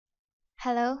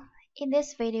Hello, in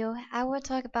this video I will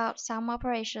talk about some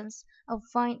operations of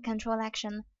find control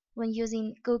action when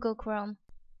using Google Chrome.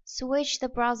 Switch the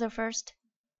browser first.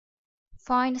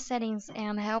 Find Settings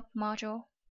and Help module.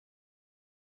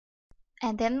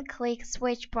 And then click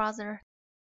Switch Browser.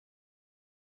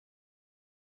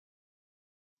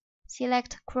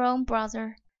 Select Chrome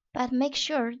browser, but make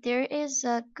sure there is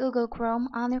a Google Chrome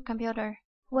on your computer.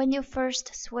 When you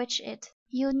first switch it,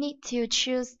 you need to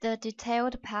choose the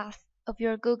detailed path of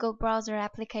your Google browser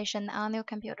application on your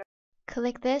computer.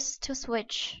 Click this to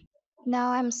switch.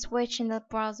 Now I'm switching the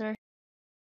browser.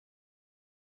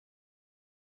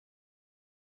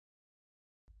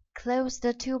 Close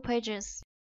the two pages.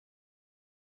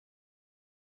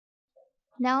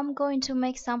 Now I'm going to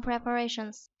make some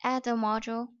preparations. Add a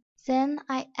module. Then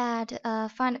I add a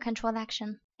find control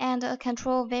action and a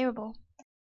control variable.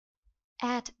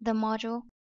 Add the module.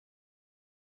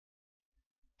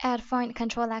 Add find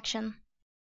control action.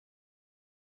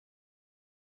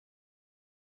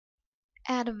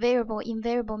 Add a variable in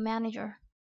variable manager.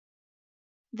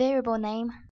 Variable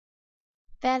name.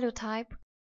 Value type.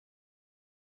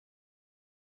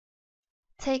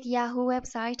 Take Yahoo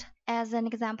website as an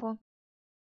example.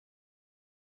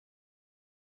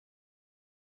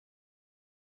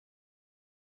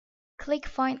 Click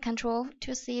Find Control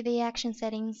to see the action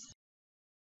settings.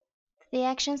 The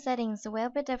action settings will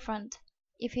be different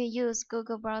if you use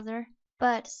Google Browser,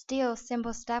 but still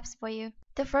simple steps for you.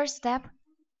 The first step,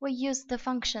 we use the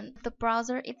function of the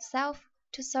browser itself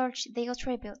to search the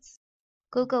attributes.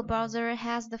 Google Browser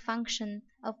has the function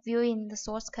of viewing the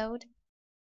source code.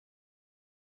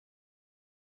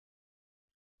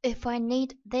 If I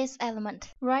need this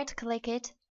element, right-click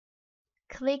it,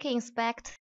 click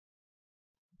Inspect.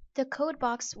 The code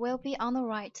box will be on the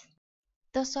right.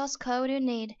 The source code you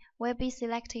need will be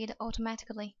selected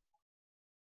automatically.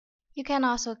 You can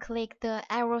also click the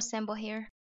arrow symbol here,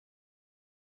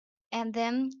 and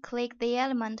then click the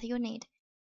element you need.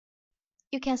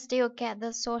 You can still get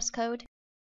the source code.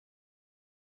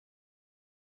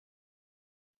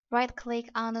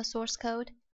 Right-click on the source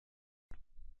code.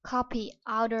 Copy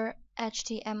outer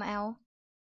HTML.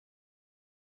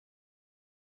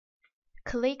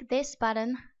 Click this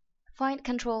button. Find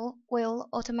Control will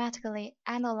automatically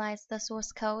analyze the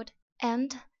source code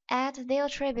and add the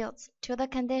attributes to the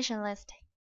condition list.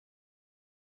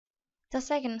 The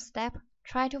second step,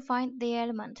 try to find the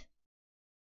element.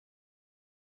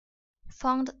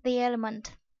 Found the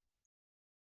element.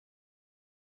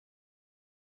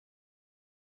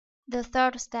 The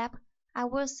third step, I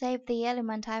will save the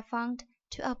element I found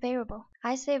to a variable.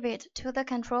 I save it to the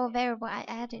control variable I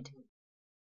added.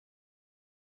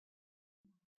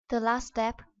 The last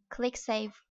step, click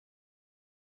Save.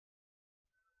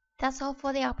 That's all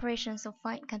for the operations of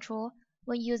find control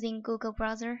when using Google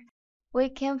Browser. We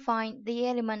can find the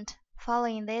element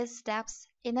following these steps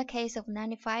in the case of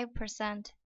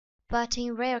 95%, but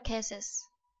in rare cases,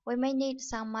 we may need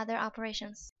some other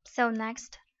operations. So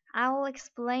next, I will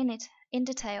explain it in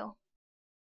detail.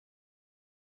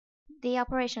 The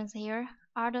operations here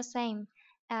are the same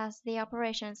as the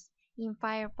operations in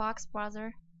Firefox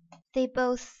browser. They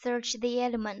both search the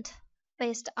element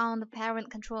based on the parent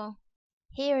control.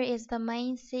 Here is the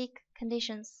main seek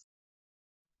conditions.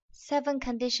 7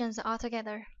 conditions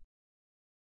altogether.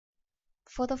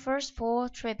 For the first 4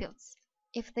 attributes,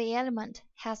 if the element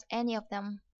has any of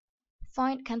them,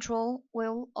 find control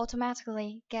will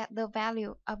automatically get the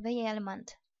value of the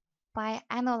element by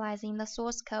analyzing the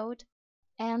source code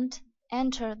and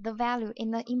enter the value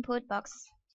in the input box.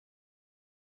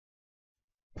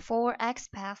 For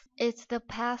Xpath, it's the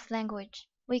path language.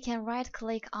 We can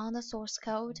right-click on the source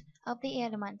code of the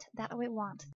element that we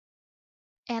want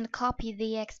and copy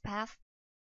the Xpath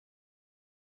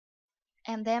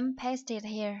and then paste it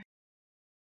here.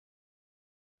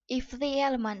 If the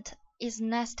element is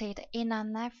nested in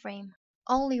an iframe,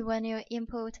 only when you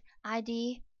input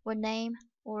ID or name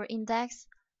or index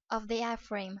of the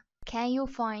iframe can you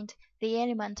find the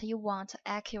element you want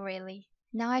accurately.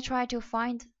 Now I try to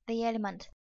find the element.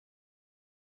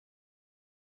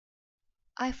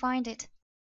 I find it.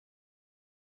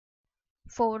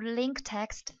 For link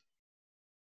text,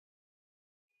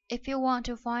 if you want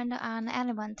to find an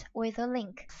element with a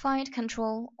link, find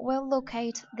control will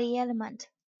locate the element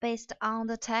based on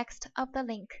the text of the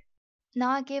link.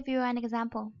 Now I'll give you an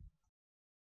example.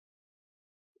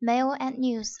 Mail and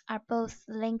news are both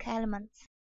link elements.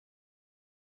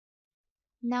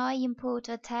 Now I input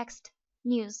a text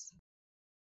news.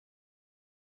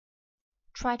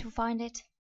 Try to find it.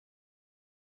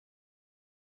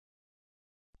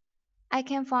 I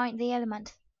can find the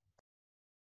element.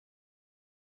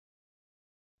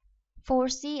 For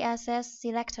CSS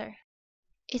Selector,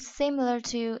 it's similar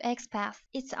to Xpath.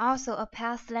 It's also a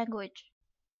path language.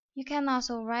 You can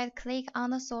also right-click on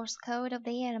the source code of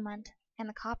the element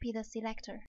and copy the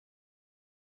selector.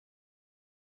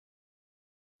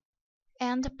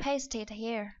 And paste it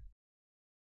here.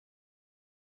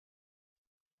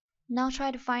 Now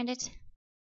try to find it.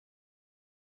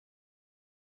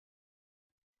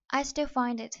 I still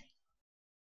find it.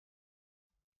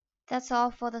 That's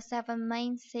all for the 7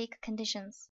 main seek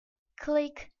conditions.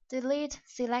 Click Delete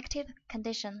Selected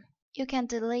Condition. You can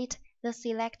delete the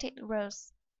selected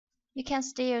rows. You can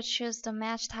still choose the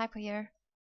match type here.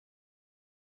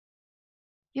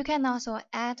 You can also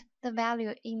add the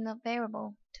value in a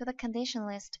variable to the condition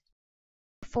list.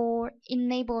 For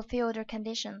Enable Filter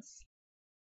Conditions,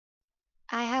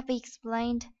 I have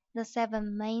explained the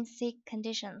 7 main seek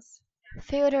conditions.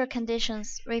 Filter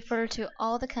conditions refer to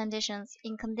all the conditions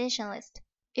in condition list.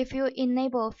 If you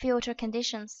enable filter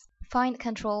conditions, find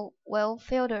control will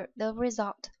filter the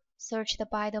result searched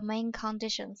by the main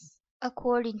conditions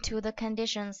according to the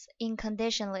conditions in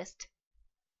condition list.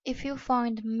 If you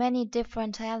find many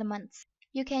different elements,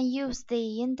 you can use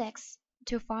the index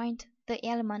to find the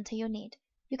element you need.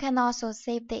 You can also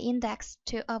save the index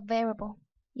to a variable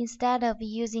instead of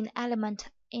using element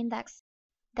index.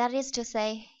 That is to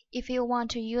say, if you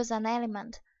want to use an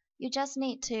element, you just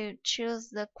need to choose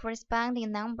the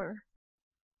corresponding number.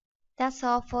 That's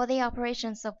all for the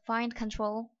operations of find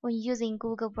control when using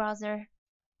Google browser.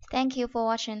 Thank you for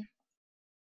watching.